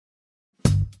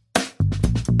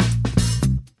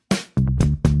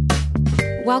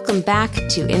Welcome back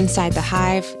to Inside the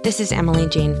Hive. This is Emily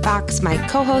Jane Fox. My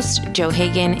co-host, Joe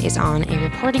Hagan, is on a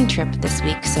reporting trip this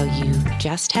week, so you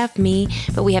just have me.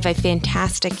 But we have a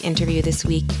fantastic interview this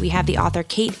week. We have the author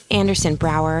Kate Anderson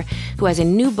Brower, who has a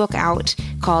new book out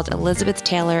called Elizabeth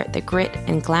Taylor, The Grit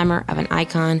and Glamour of an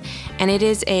Icon. And it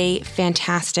is a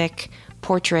fantastic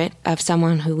portrait of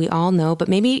someone who we all know, but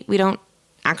maybe we don't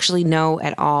actually know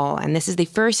at all. And this is the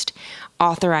first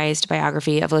authorized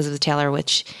biography of Elizabeth Taylor,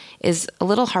 which is a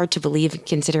little hard to believe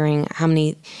considering how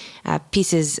many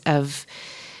pieces of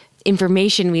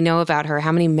information we know about her,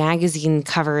 how many magazine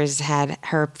covers had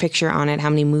her picture on it, how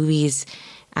many movies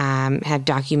have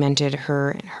documented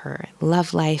her and her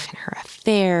love life and her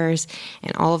affairs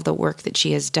and all of the work that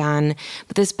she has done.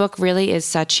 But this book really is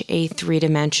such a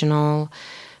three-dimensional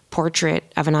portrait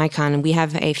of an icon. We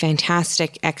have a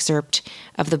fantastic excerpt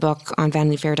of the book on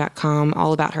VanityFair.com,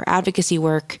 all about her advocacy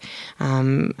work,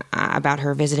 about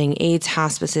her visiting AIDS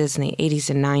hospices in the 80s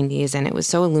and 90s, and it was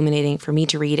so illuminating for me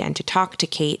to read and to talk to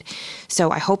Kate. So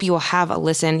I hope you will have a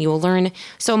listen. You will learn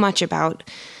so much about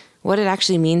what it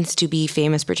actually means to be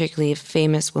famous, particularly a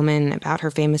famous woman, about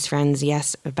her famous friends,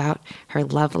 yes, about her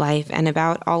love life, and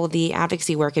about all of the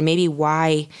advocacy work, and maybe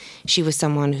why she was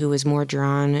someone who was more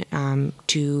drawn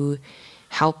to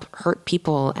help hurt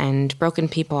people and broken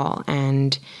people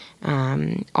and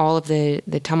all of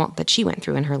the tumult that she went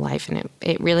through in her life. And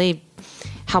it really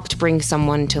helped bring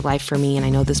someone to life for me, and I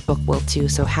know this book will too.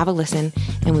 So have a listen,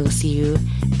 and we will see you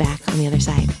back on the other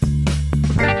side.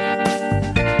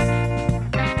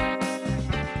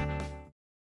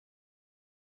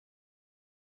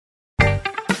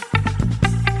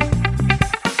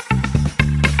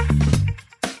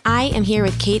 I am here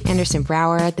with Kate Anderson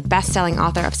Brower, the best-selling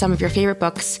author of some of your favorite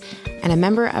books and a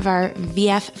member of our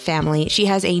VF family. She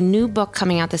has a new book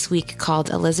coming out this week called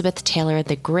Elizabeth Taylor,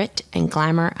 The Grit and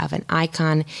Glamour of an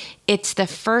Icon. It's the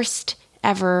first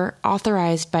ever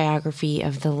authorized biography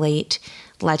of the late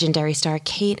legendary star.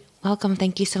 Kate, welcome.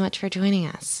 Thank you so much for joining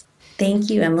us. Thank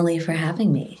you, Emily, for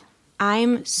having me.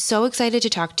 I'm so excited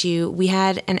to talk to you. We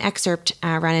had an excerpt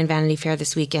run in Vanity Fair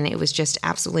this week, and it was just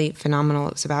absolutely phenomenal.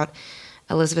 It was about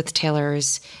Elizabeth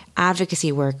Taylor's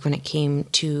advocacy work when it came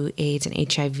to AIDS and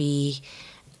HIV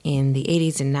in the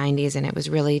 80s and 90s, and it was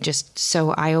really just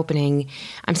so eye-opening.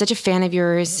 I'm such a fan of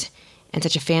yours and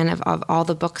such a fan of all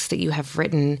the books that you have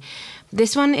written.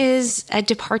 This one is a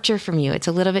departure from you. It's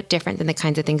a little bit different than the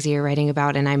kinds of things that you're writing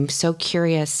about, and I'm so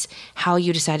curious how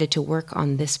you decided to work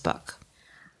on this book.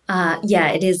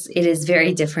 It is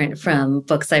very different from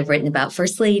books I've written about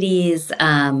First Ladies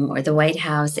or the White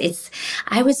House.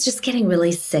 I was just getting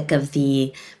really sick of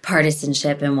the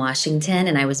partisanship in Washington,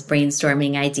 and I was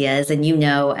brainstorming ideas. And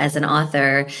as an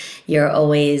author, you're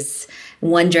always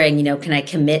wondering, can I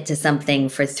commit to something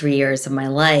for 3 years of my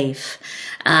life?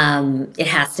 It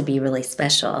has to be really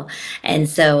special. And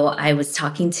so I was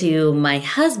talking to my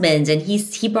husband, and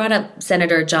he brought up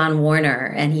Senator John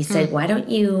Warner, and he said,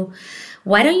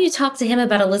 Why don't you talk to him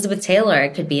about Elizabeth Taylor?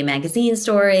 It could be a magazine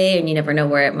story, and you never know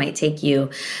where it might take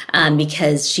you,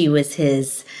 because she was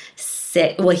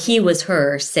he was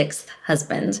her sixth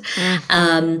husband.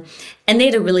 And they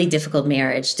had a really difficult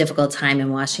marriage, difficult time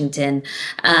in Washington,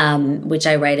 which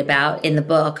I write about in the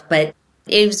book. But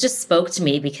it just spoke to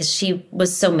me because she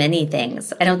was so many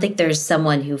things. I don't think there's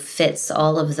someone who fits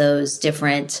all of those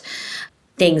different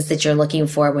things that you're looking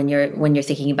for when you're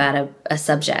thinking about a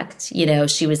subject.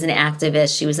 She was an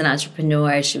activist, she was an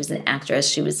entrepreneur, she was an actress,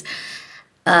 she was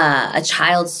a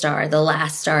child star, the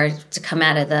last star to come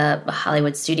out of the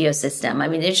Hollywood studio system. I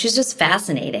mean, she's just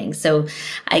fascinating. So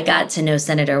I got to know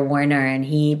Senator Warner, and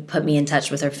he put me in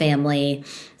touch with her family.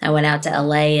 I went out to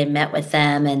LA and met with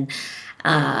them, and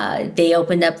they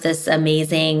opened up this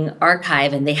amazing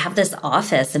archive, and they have this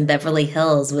office in Beverly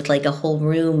Hills with like a whole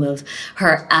room of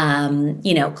her,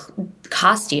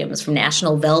 costumes from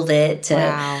National Velvet to,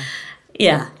 wow.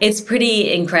 Yeah, it's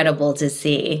pretty incredible to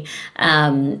see.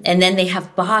 And then they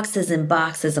have boxes and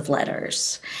boxes of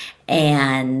letters,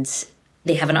 and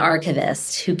they have an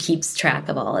archivist who keeps track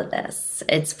of all of this.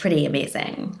 It's pretty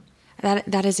amazing.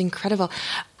 That is incredible.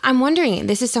 I'm wondering,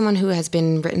 this is someone who has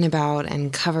been written about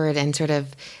and covered and sort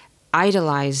of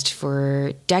idolized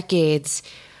for decades.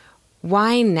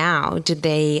 Why now did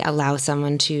they allow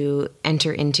someone to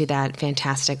enter into that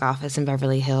fantastic office in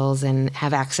Beverly Hills and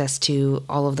have access to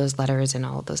all of those letters and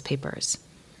all of those papers?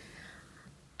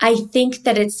 I think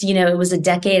that it's, it was a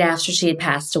decade after she had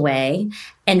passed away.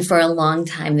 And for a long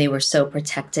time, they were so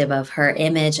protective of her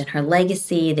image and her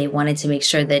legacy. They wanted to make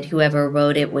sure that whoever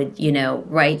wrote it would,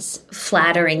 write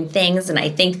flattering things. And I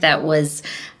think that was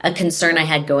a concern I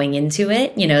had going into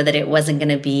it, that it wasn't going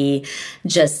to be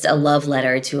just a love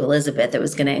letter to Elizabeth. It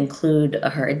was going to include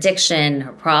her addiction,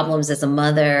 her problems as a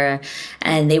mother.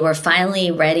 And they were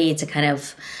finally ready to kind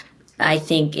of, I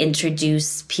think,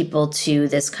 introduce people to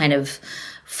this kind of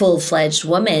full-fledged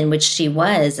woman, which she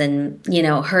was. And,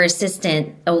 her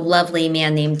assistant, a lovely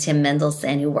man named Tim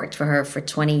Mendelson, who worked for her for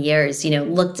 20 years,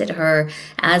 looked at her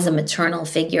as a maternal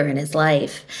figure in his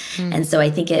life. And so I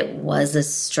think it was a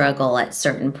struggle at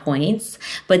certain points,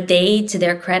 but they, to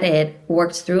their credit,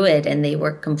 worked through it, and they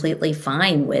were completely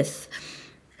fine with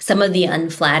some of the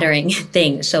unflattering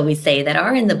things, shall we say, that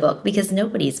are in the book, because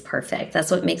nobody's perfect.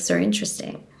 That's what makes her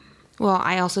interesting. Well,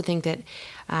 I also think that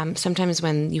sometimes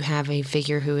when you have a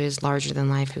figure who is larger than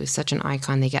life, who is such an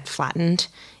icon, they get flattened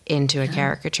into a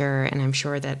caricature. And I'm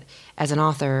sure that as an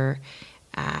author,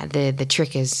 the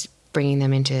trick is bringing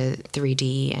them into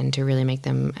 3D and to really make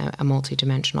them a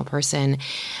multidimensional person.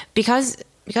 Because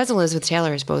Elizabeth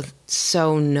Taylor is both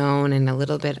so known and a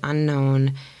little bit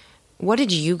unknown, what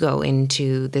did you go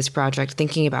into this project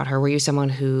thinking about her? Were you someone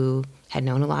who had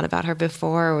known a lot about her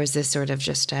before, or was this sort of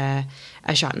just a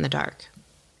shot in the dark?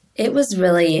 It was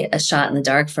really a shot in the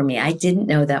dark for me. I didn't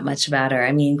know that much about her.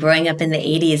 I mean, growing up in the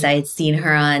 80s, I had seen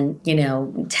her on,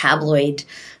 tabloid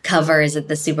covers at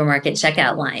the supermarket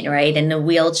checkout line, right? In a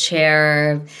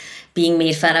wheelchair, being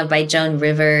made fun of by Joan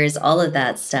Rivers, all of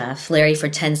that stuff. Larry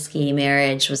Fortensky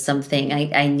marriage was something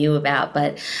I knew about.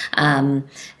 But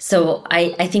so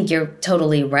I think you're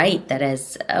totally right that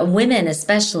as women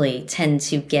especially tend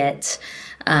to get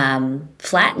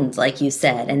flattened, like you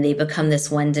said, and they become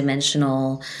this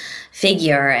one-dimensional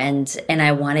figure. And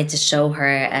I wanted to show her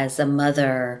as a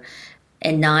mother,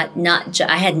 and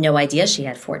I had no idea she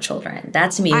had 4 children.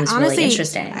 That to me was honestly, really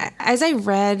interesting. As I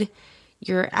read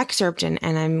your excerpt, and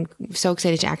I'm so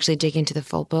excited to actually dig into the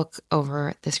full book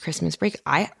over this Christmas break,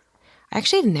 I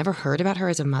actually have never heard about her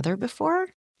as a mother before,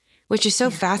 which is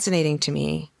so fascinating to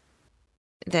me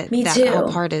that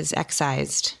whole part is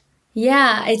excised.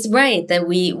 Yeah, it's right that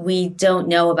we don't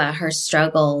know about her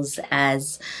struggles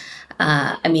as,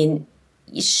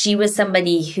 she was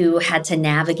somebody who had to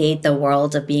navigate the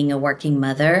world of being a working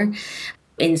mother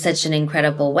in such an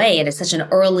incredible way at such an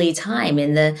early time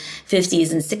in the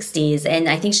 50s and 60s. And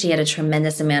I think she had a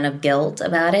tremendous amount of guilt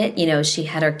about it. She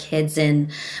had her kids in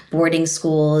boarding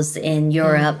schools in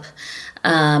Europe,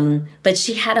 but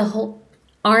she had a whole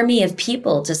army of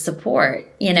people to support.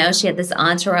 She had this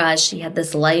entourage, she had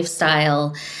this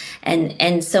lifestyle.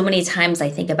 And so many times I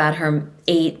think about her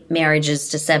 8 marriages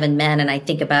to 7 men, and I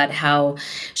think about how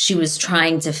she was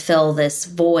trying to fill this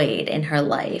void in her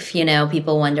life.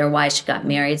 People wonder why she got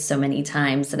married so many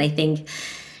times. And I think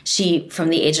she, from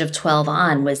the age of 12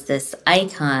 on, was this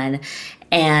icon,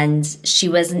 and she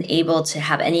wasn't able to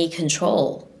have any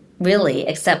control, really,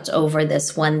 except over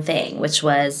this one thing, which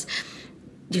was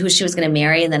who she was going to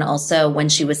marry, and then also when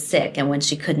she was sick and when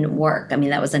she couldn't work.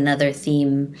 That was another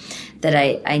theme that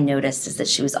I noticed, is that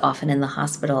she was often in the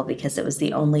hospital because it was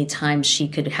the only time she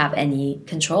could have any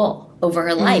control over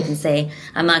her life and say,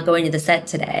 I'm not going to the set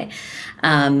today,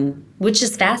 which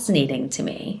is fascinating to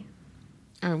me.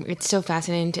 It's so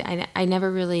fascinating. I never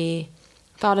really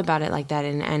thought about it like that,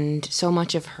 and so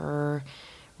much of her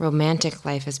romantic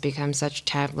life has become such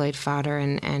tabloid fodder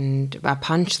and a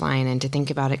punchline, and to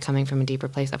think about it coming from a deeper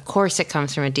place. Of course it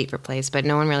comes from a deeper place, but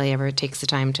no one really ever takes the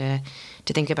time to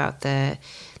think about the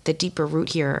deeper root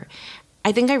here.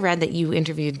 I think I read that you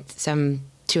interviewed some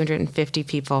 250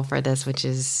 people for this, which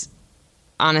is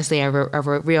honestly a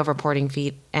real reporting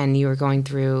feat, and you were going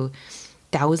through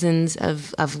thousands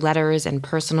of letters and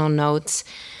personal notes.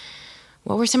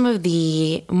 What were some of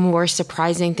the more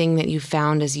surprising thing that you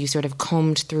found as you sort of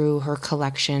combed through her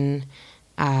collection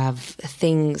of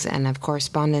things and of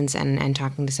correspondence and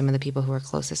talking to some of the people who were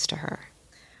closest to her?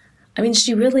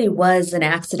 She really was an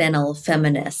accidental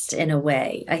feminist in a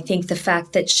way. I think the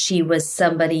fact that she was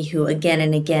somebody who again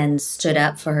and again stood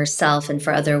up for herself and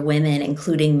for other women,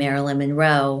 including Marilyn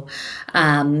Monroe,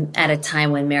 at a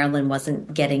time when Marilyn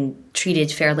wasn't getting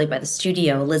treated fairly by the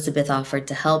studio, Elizabeth offered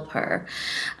to help her.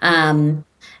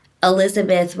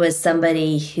 Elizabeth was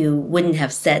somebody who wouldn't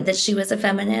have said that she was a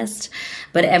feminist,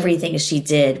 but everything she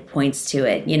did points to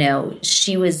it.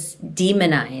 She was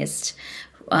demonized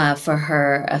for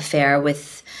her affair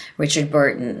with Richard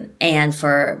Burton and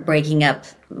for breaking up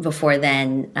before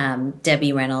then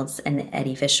Debbie Reynolds and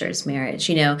Eddie Fisher's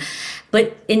marriage,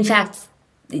 But in fact,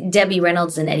 Debbie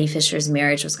Reynolds and Eddie Fisher's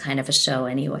marriage was kind of a show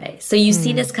anyway. So you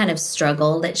see this kind of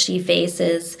struggle that she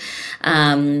faces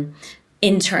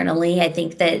internally. I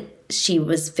think that she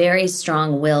was very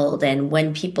strong-willed, and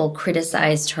when people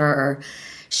criticized her,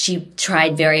 she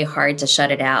tried very hard to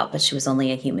shut it out, but she was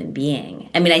only a human being.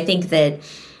 I mean, I think that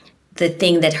the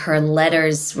thing that her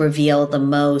letters reveal the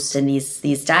most in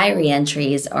these diary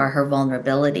entries are her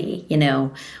vulnerability. You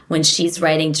know, when she's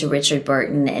writing to Richard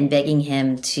Burton and begging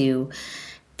him to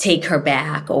take her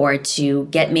back or to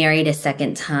get married a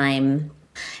second time,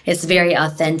 it's very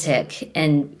authentic,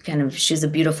 and kind of, she's a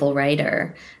beautiful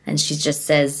writer. And she just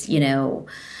says, you know,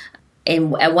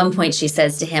 and at one point she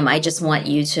says to him, I just want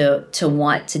you to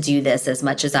want to do this as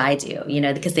much as I do, you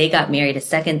know, because they got married a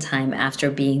second time after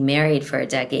being married for a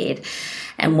decade.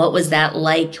 And what was that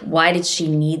like? Why did she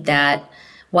need that?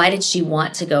 Why did she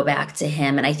want to go back to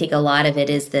him? And I think a lot of it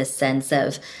is this sense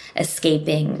of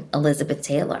escaping Elizabeth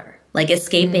Taylor, like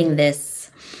escaping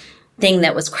this thing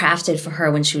that was crafted for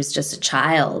her when she was just a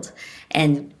child,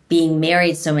 and being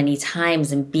married so many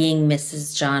times and being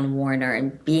Mrs. John Warner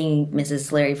and being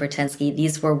Mrs. Larry Vertensky.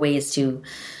 These were ways to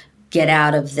get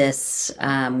out of this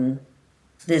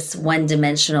this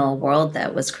one-dimensional world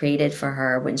that was created for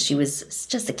her when she was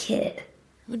just a kid.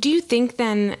 Do you think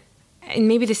then, and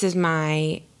maybe this is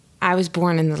I was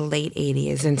born in the late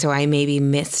 80s, and so I maybe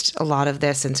missed a lot of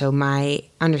this, and so my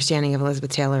understanding of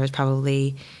Elizabeth Taylor is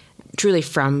probably truly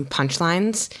from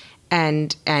punchlines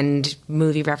and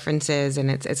movie references,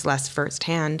 and it's less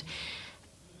firsthand.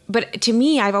 But to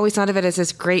me, I've always thought of it as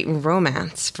this great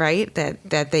romance, right?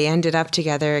 That they ended up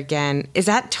together again. Is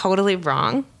that totally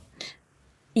wrong?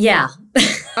 Yeah,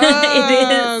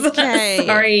 Oh, it is. okay.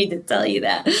 Sorry to tell you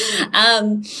that.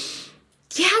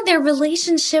 Yeah, their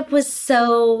relationship was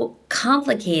so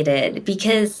complicated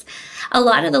because a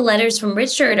lot of the letters from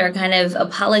Richard are kind of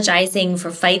apologizing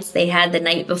for fights they had the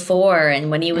night before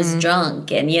and when he was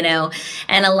drunk, and, you know,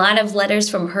 and a lot of letters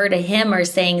from her to him are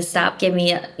saying, stop giving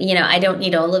me, you know, I don't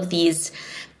need all of these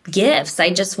gifts.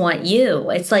 I just want you.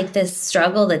 It's like this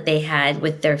struggle that they had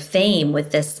with their fame,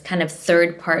 with this kind of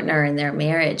third partner in their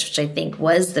marriage, which I think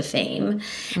was the fame.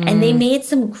 And they made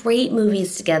some great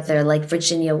movies together, like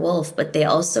Virginia Woolf, but they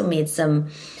also made some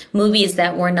movies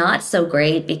that were not so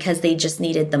great because they just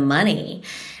needed the money.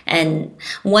 And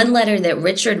one letter that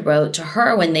Richard wrote to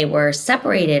her when they were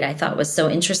separated, I thought was so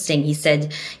interesting. He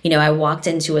said, you know, I walked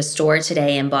into a store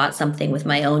today and bought something with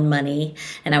my own money,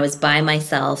 and I was by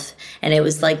myself, and it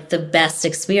was like the best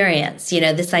experience. You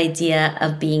know, this idea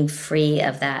of being free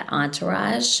of that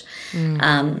entourage.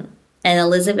 And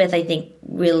Elizabeth, I think,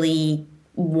 really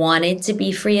wanted to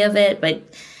be free of it, but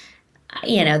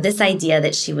you know, this idea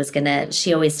that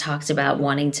she always talked about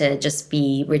wanting to just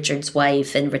be Richard's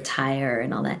wife and retire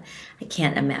and all that. I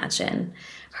can't imagine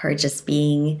her just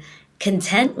being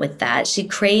content with that. She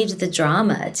craved the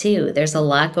drama too. There's a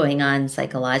lot going on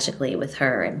psychologically with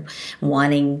her and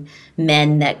wanting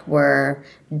men that were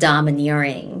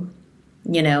domineering,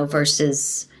 you know,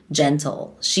 versus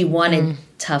gentle. She wanted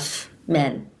tough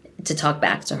men to talk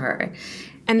back to her.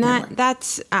 And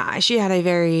that's she had a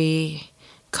very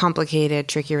complicated,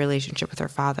 tricky relationship with her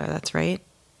father. That's right.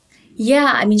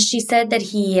 Yeah, I mean, she said that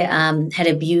he had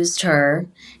abused her,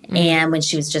 and when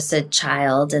she was just a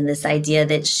child, and this idea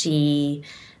that she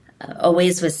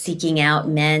always was seeking out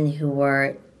men who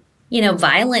were, you know,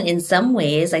 violent in some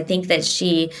ways. I think that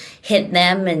she hit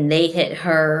them and they hit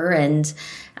her, and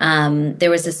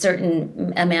there was a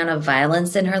certain amount of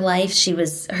violence in her life.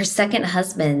 Her second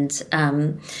husband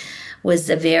was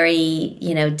a very,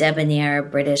 you know, debonair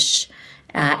British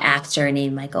actor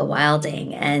named Michael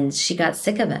Wilding, and she got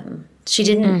sick of him. She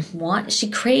didn't she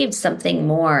craved something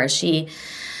more.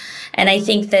 And I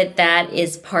think that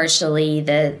is partially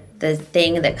the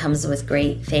thing that comes with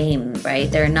great fame, right?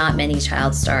 There are not many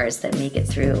child stars that make it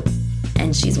through,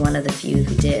 and she's one of the few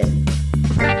who did.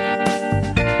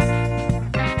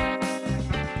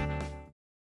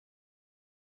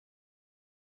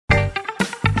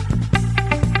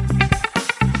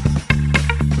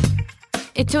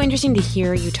 It's so interesting to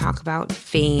hear you talk about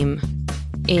fame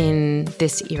in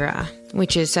this era,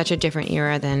 which is such a different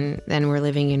era than we're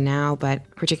living in now, but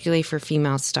particularly for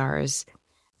female stars,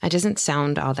 it doesn't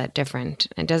sound all that different.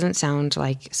 It doesn't sound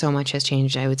like so much has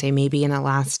changed. I would say maybe in the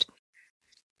last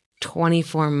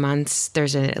 24 months,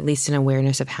 there's at least an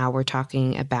awareness of how we're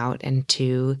talking about and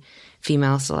to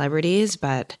female celebrities,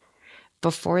 but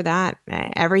before that,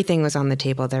 everything was on the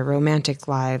table. Their romantic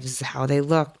lives, how they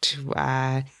looked,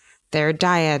 their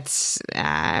diets,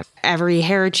 every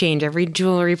hair change, every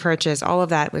jewelry purchase, all of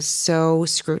that was so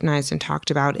scrutinized and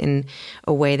talked about in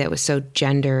a way that was so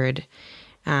gendered.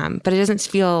 But it doesn't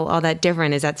feel all that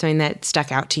different. Is that something that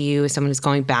stuck out to you as someone who's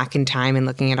going back in time and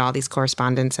looking at all these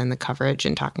correspondence and the coverage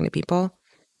and talking to people?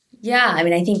 Yeah, I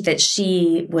mean, I think that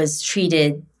she was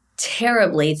treated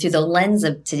terribly through the lens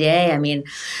of today. I mean,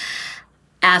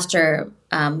 after,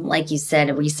 like you said,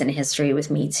 a recent history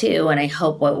with Me Too, and I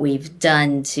hope what we've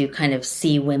done to kind of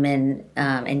see women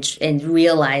and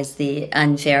realize the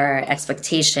unfair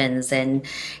expectations and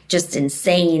just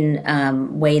insane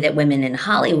way that women in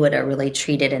Hollywood are really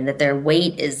treated, and that their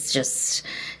weight is just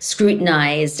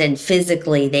scrutinized, and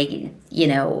physically they,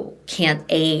 can't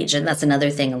age. And that's another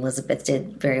thing Elizabeth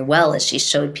did very well, is she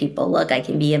showed people, look, I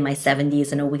can be in my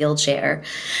 70s in a wheelchair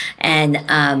and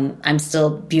I'm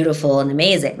still beautiful and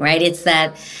amazing, right? It's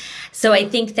that. So I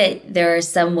think that there are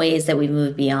some ways that we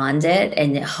move beyond it,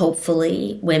 and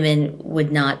hopefully women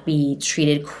would not be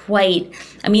treated quite.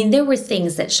 I mean, there were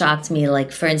things that shocked me,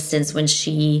 like, for instance, when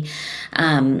she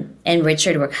and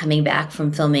Richard were coming back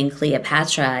from filming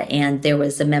Cleopatra, and there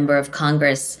was a member of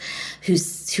Congress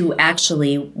who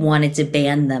actually wanted to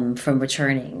ban them from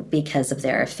returning because of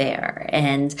their affair,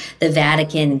 and the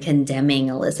Vatican condemning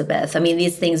Elizabeth. I mean,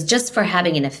 these things just for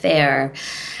having an affair.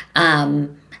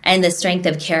 And the strength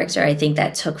of character, I think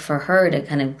that took for her to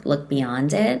kind of look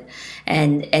beyond it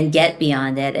and get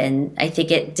beyond it. And I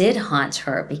think it did haunt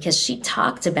her, because she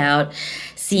talked about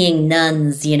seeing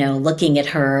nuns, looking at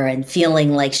her and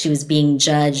feeling like she was being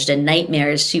judged, and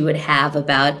nightmares she would have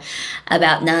about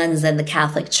nuns and the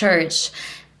Catholic Church.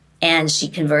 And she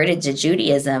converted to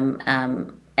Judaism.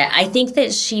 I think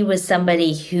that she was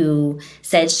somebody who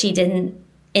said she didn't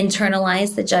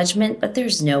internalize the judgment, but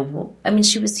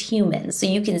she was human. So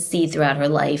you can see throughout her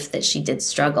life that she did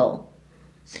struggle.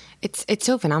 It's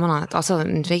so phenomenal. It's also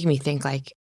making me think,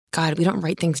 like, God, we don't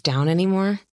write things down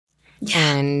anymore. Yeah.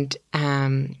 And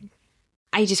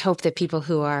I just hope that people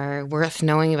who are worth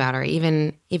knowing about, or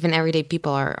even everyday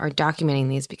people, are documenting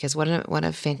these, because what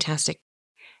a fantastic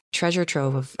treasure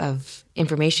trove of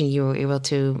information you were able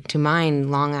to mine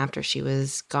long after she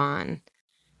was gone.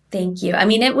 Thank you. I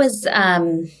mean, it was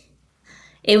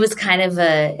kind of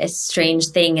a strange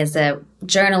thing as a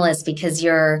journalist, because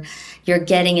you're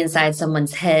getting inside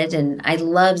someone's head. And I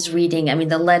loved reading. I mean,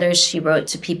 the letters she wrote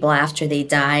to people after they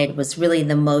died was really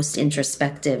the most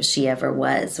introspective she ever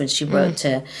was, when she wrote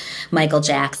to Michael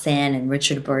Jackson and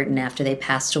Richard Burton after they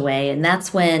passed away. And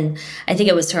that's when I think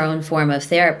it was her own form of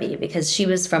therapy, because she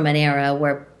was from an era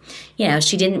where,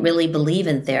 she didn't really believe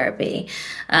in therapy.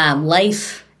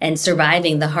 Life and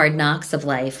surviving the hard knocks of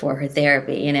life were her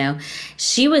therapy,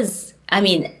 She was,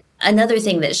 another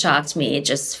thing that shocked me,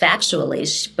 just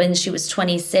factually, when she was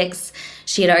 26,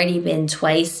 she had already been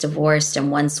twice divorced and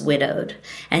once widowed,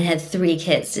 and had 3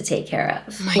 kids to take care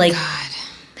of. My God.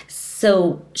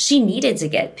 So she needed to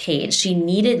get paid. She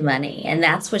needed money. And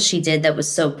that's what she did that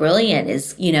was so brilliant,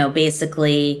 is,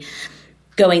 basically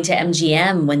going to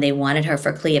MGM when they wanted her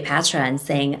for Cleopatra and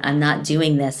saying, I'm not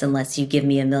doing this unless you give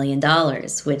me $1 million,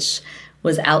 which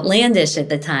was outlandish at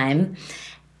the time.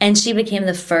 And she became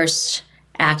the first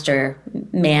actor,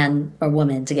 man or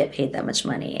woman, to get paid that much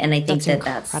money. And I think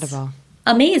that's incredible.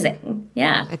 Amazing.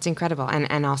 Yeah. It's incredible.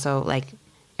 And also, like,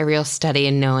 a real study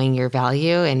in knowing your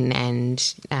value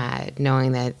and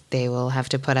knowing that they will have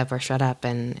to put up or shut up.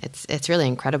 And it's really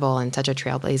incredible and such a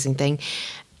trailblazing thing.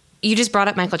 You just brought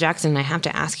up Michael Jackson, and I have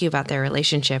to ask you about their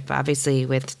relationship. Obviously,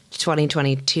 with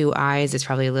 2022 eyes, it's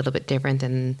probably a little bit different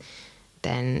than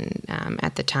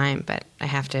at the time. But I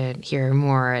have to hear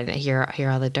more and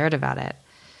hear all the dirt about it.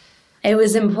 It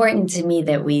was important to me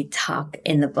that we talk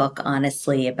in the book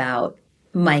honestly about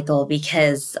Michael,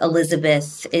 because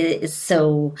Elizabeth was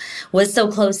so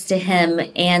close to him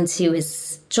and to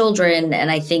his children, and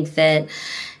I think that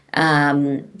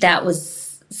that was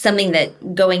something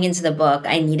that, going into the book,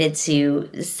 I needed to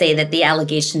say that the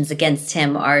allegations against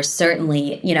him are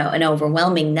certainly, an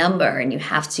overwhelming number, and you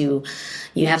have to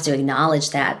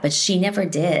acknowledge that. But she never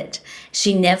did.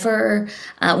 She never,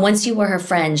 once you were her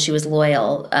friend, she was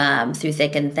loyal through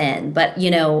thick and thin. But,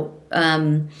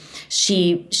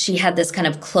 she had this kind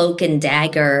of cloak and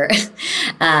dagger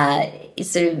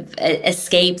sort of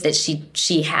escape that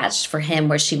she hatched for him,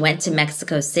 where she went to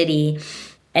Mexico City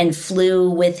and flew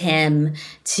with him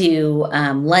to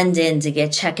London to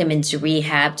check him into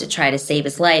rehab to try to save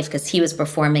his life, because he was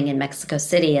performing in Mexico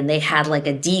City, and they had like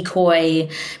a decoy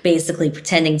basically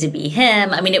pretending to be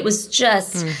him. I mean, it was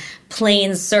just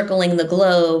planes circling the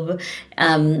globe.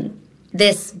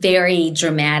 This very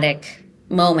dramatic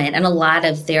moment, and a lot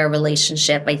of their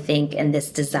relationship, I think, and this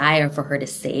desire for her to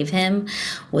save him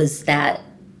was that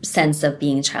sense of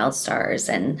being child stars.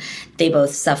 And they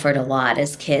both suffered a lot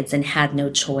as kids and had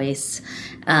no choice.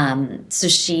 So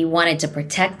she wanted to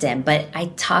protect him. But I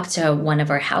talked to one of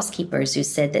our housekeepers who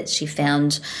said that she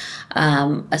found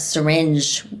a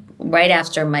syringe right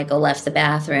after Michael left the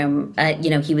bathroom.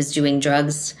 He was doing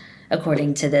drugs,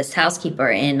 according to this housekeeper,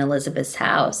 in Elizabeth's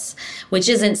house, which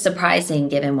isn't surprising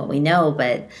given what we know.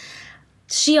 But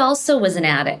she also was an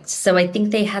addict. So I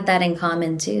think they had that in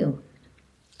common, too.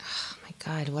 Oh, my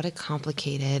God, what a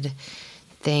complicated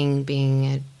thing being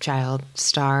a child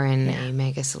star and a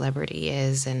mega celebrity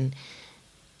is. And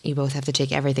you both have to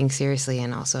take everything seriously,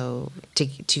 and also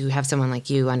to have someone like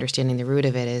you understanding the root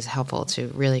of it is helpful to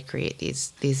really create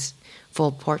these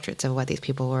full portraits of what these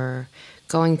people were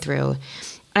going through.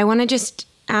 I want to just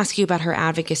ask you about her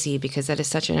advocacy, because that is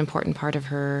such an important part of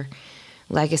her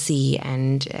legacy,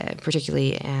 and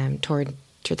particularly toward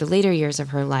the later years of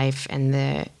her life. And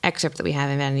the excerpt that we have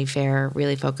in Vanity Fair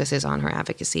really focuses on her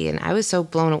advocacy. And I was so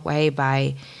blown away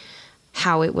by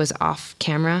how it was off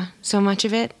camera, so much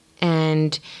of it.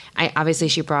 And obviously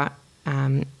she brought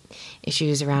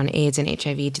issues around AIDS and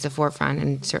HIV to the forefront,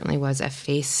 and certainly was a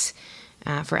face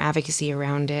for advocacy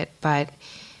around it. But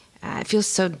it feels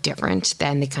so different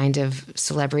than the kind of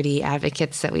celebrity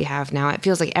advocates that we have now. It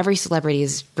feels like every celebrity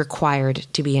is required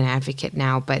to be an advocate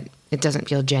now, but it doesn't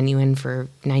feel genuine for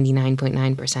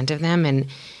 99.9% of them. And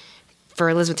for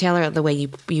Elizabeth Taylor, the way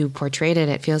you portrayed it,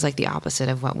 it feels like the opposite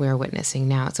of what we're witnessing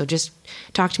now. So just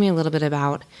talk to me a little bit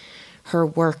about her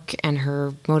work and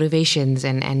her motivations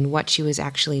and what she was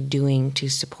actually doing to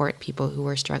support people who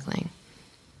were struggling.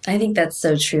 I think that's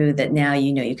so true that now,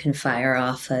 you can fire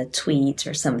off a tweet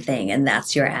or something and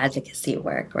that's your advocacy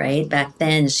work, right? Back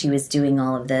then, she was doing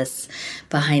all of this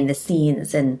behind the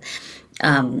scenes. And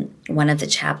one of the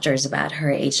chapters about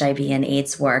her HIV and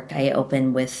AIDS work, I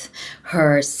open with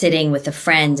her sitting with a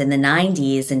friend in the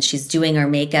 90s, and she's doing her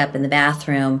makeup in the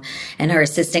bathroom, and her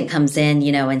assistant comes in,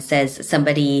 and says,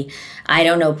 somebody I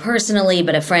don't know personally,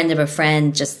 but a friend of a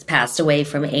friend just passed away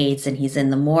from AIDS, and he's in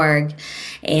the morgue.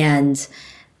 And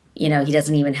he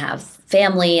doesn't even have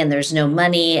family and there's no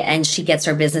money. And she gets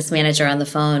her business manager on the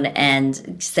phone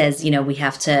and says, we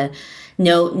have to,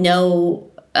 no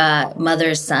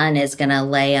mother's son is going to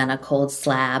lay on a cold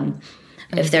slab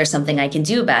if there's something I can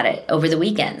do about it over the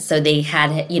weekend. So they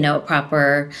had, a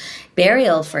proper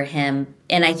burial for him.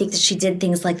 And I think that she did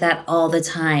things like that all the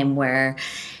time, where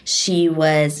she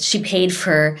paid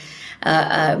for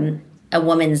a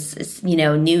woman's,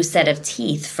 new set of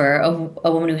teeth for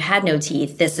a woman who had no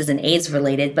teeth. This isn't AIDS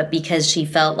related, but because she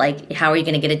felt like, how are you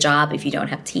going to get a job if you don't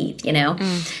have teeth,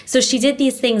 So she did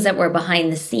these things that were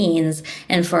behind the scenes.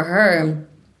 And for her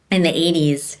in the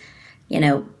 80s,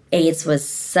 AIDS was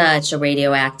such a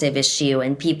radioactive issue,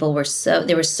 and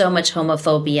there was so much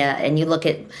homophobia. And you look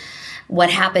at what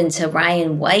happened to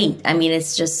Ryan White. I mean,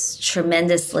 it's just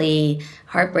tremendously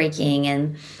heartbreaking.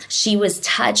 And she was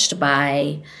touched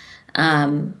by,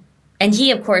 and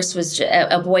he, of course, was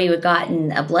a boy who had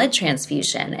gotten a blood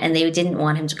transfusion, and they didn't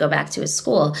want him to go back to his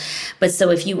school. But so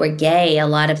if you were gay, a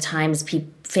lot of times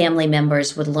family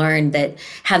members would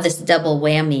have this double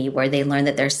whammy, where they learn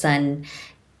that their son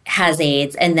has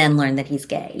AIDS and then learn that he's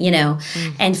gay,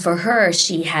 Mm-hmm. And for her,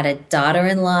 she had a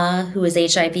daughter-in-law who was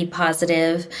HIV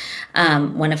positive.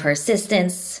 One of her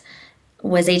assistants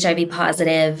was HIV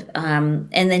positive. And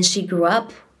then she grew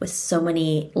up with so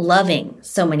many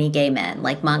gay men,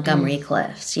 like Montgomery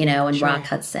Clift, and sure. Rock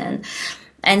Hudson.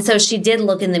 And so she did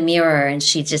look in the mirror and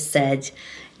she just said,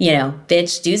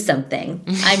 bitch, do something.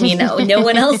 I mean, no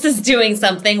one else is doing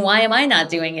something. Why am I not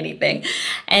doing anything?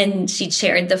 And she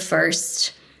chaired the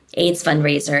first AIDS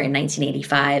fundraiser in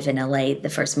 1985 in LA, the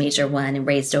first major one, and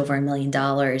raised over $1 million,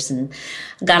 and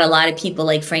got a lot of people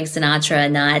like Frank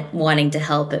Sinatra not wanting to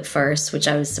help at first, which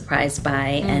I was surprised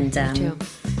by.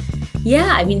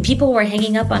 Yeah, I mean, people were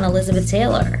hanging up on Elizabeth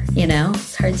Taylor,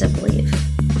 it's hard to believe.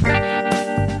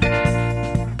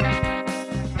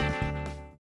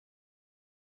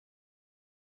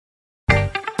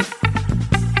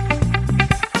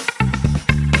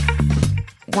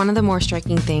 One of the more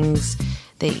striking things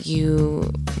that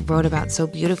you wrote about so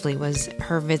beautifully was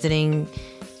her visiting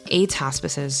AIDS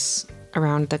hospices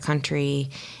around the country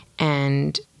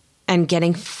and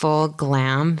getting full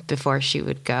glam before she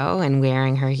would go, and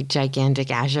wearing her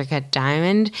gigantic Azure cut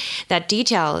diamond. That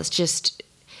detail is just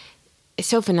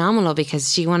so phenomenal,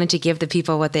 because she wanted to give the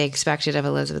people what they expected of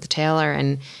Elizabeth Taylor.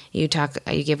 And you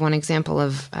give one example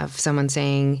of someone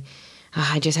saying,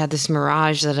 I just had this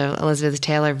mirage that Elizabeth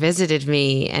Taylor visited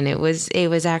me, and it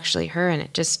was actually her. And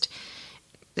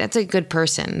that's a good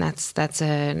person. That's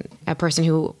a person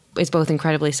who is both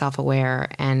incredibly self-aware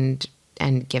and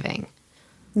giving.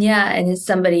 Yeah, and as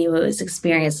somebody who has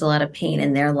experienced a lot of pain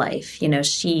in their life,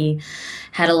 she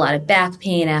had a lot of back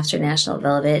pain after National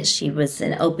Velvet. She was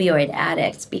an opioid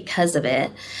addict because of it.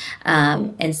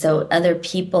 And so other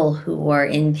people who were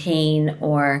in pain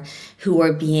or who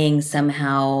were being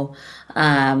somehow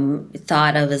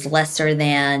thought of as lesser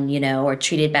than, or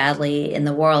treated badly in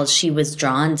the world, she was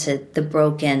drawn to the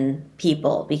broken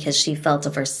people because she felt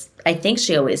I think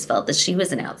she always felt that she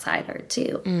was an outsider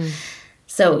too.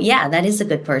 So yeah, that is a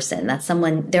good person. That's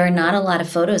someone, there are not a lot of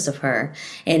photos of her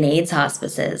in AIDS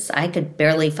hospices. I could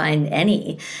barely find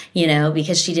any,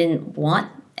 because she didn't want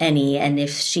any. And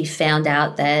if she found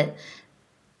out that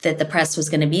the press was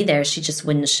going to be there, she just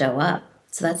wouldn't show up.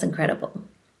 So that's incredible.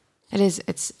 It is.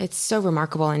 It's so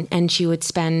remarkable. And she would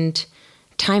spend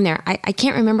time there. I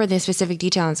can't remember the specific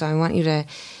detail, and so I want you to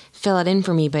fill it in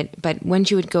for me. But when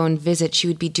she would go and visit, she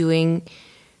would be doing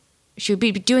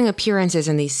appearances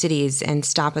in these cities and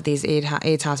stop at these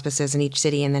AIDS hospices in each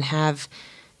city and then have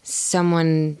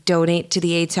someone donate to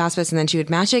the AIDS hospice and then she would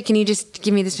match it. Can you just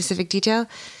give me the specific detail?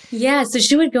 Yeah, so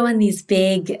she would go on these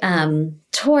big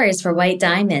tours for White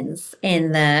Diamonds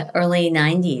in the early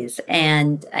 90s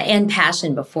and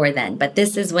Passion before then. But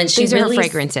this is when she These really... are her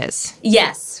fragrances.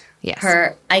 Yes.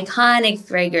 Her iconic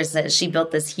fragrances. She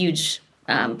built this huge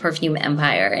perfume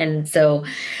empire. And so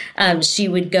she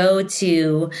would go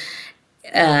to...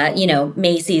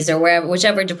 Macy's or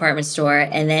whichever department store.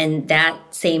 And then that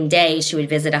same day she would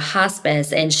visit a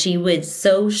hospice, and she was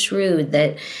so shrewd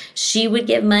that she would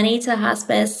give money to the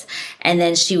hospice, and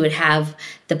then she would have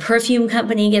the perfume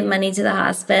company give money to the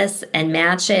hospice and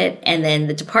match it. And then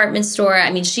the department store. I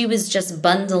mean, she was just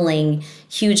bundling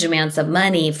huge amounts of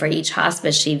money for each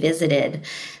hospice she visited.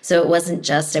 So it wasn't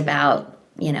just about,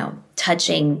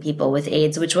 touching people with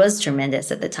AIDS, which was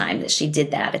tremendous at the time that she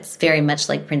did that. It's very much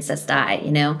like Princess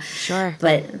Di, Sure.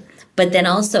 But then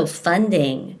also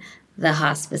funding the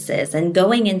hospices and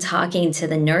going and talking to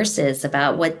the nurses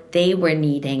about what they were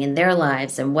needing in their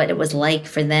lives and what it was like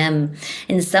for them.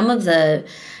 And some of the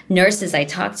nurses I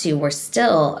talked to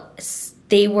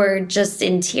they were just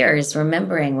in tears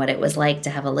remembering what it was like to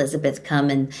have Elizabeth come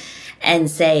and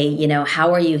say,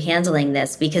 how are you handling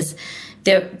this? Because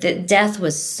the death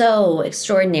was so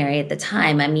extraordinary at the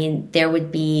time. I mean, there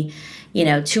would be,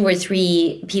 2 or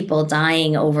 3 people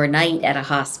dying overnight at a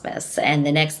hospice, and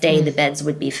the next day the beds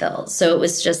would be filled. So it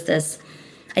was just this,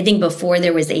 I think before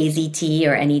there was AZT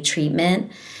or any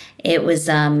treatment, it was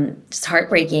just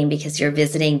heartbreaking because you're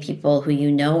visiting people who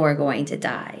are going to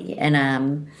die.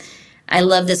 And I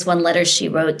love this one letter she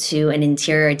wrote to an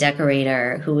interior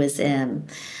decorator who was in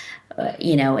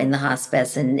the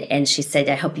hospice. And she said,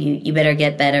 I hope you better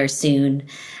get better soon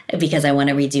because I want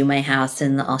to redo my house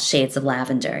in all shades of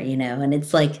lavender, and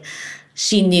it's like,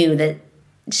 she knew that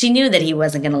he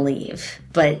wasn't going to leave,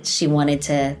 but she wanted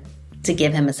to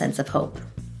give him a sense of hope.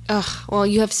 Oh, well,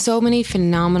 you have so many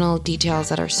phenomenal details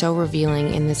that are so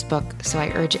revealing in this book. So I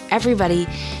urge everybody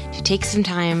to take some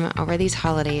time over these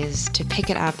holidays to pick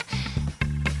it up.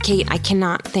 Kate, I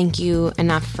cannot thank you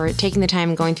enough for taking the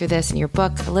time going through this. In your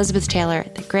book, Elizabeth Taylor,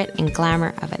 The Grit and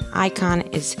Glamour of an Icon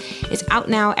is out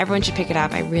now. Everyone should pick it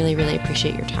up. I really, really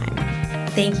appreciate your time.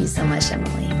 Thank you so much,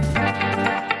 Emily.